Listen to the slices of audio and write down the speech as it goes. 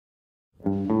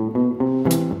Let's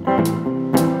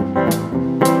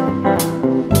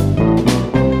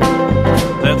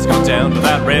go down to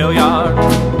that rail yard.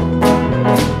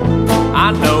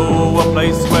 I know a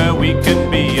place where we can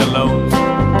be alone.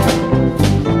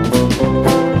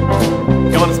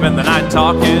 Gonna spend the night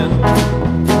talking.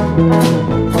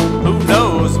 Who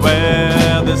knows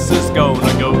where this is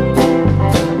gonna go?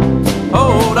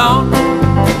 Hold on,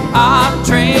 our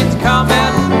train's coming.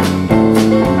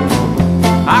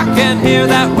 I can hear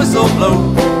that whistle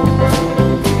blow.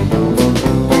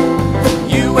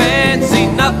 You ain't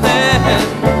seen nothing.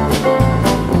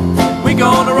 We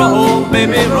gonna roll,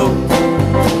 baby, roll.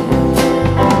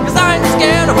 'Cause I ain't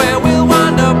scared of where we'll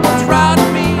wind up. Won't you ride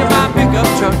with me in my pickup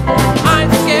truck? I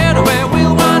ain't scared of where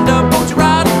we'll wind up. Won't you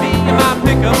ride with me in my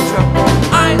pickup truck?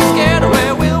 I ain't scared of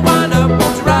where we'll wind up.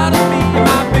 Won't you ride with me in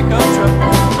my pickup truck?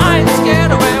 I ain't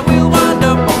scared of where we'll wind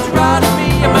up. Won't you ride with me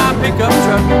in my pickup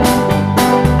truck?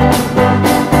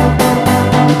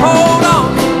 Hold on,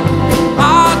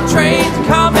 our train's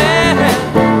coming.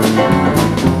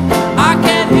 I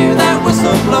can hear that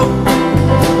whistle blow.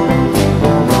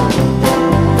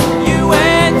 You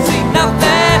ain't seen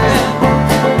nothing.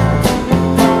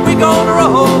 We gonna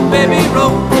roll, baby,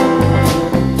 roll.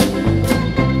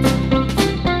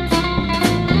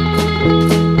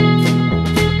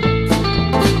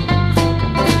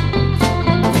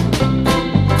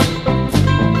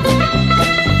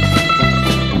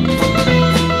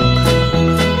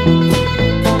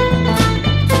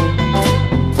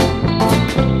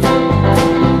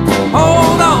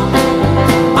 Hold on,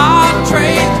 our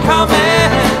train's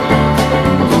coming.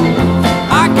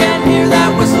 I can hear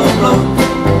that whistle blow.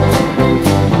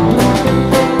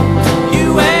 You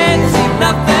ain't seen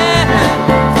nothing.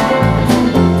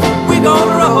 We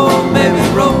gonna roll, baby,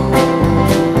 roll.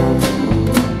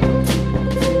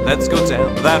 Let's go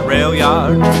down to that rail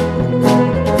yard.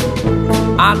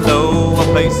 I know a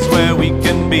place where we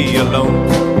can be alone.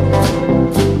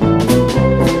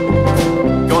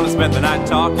 Gonna spend the night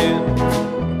talking.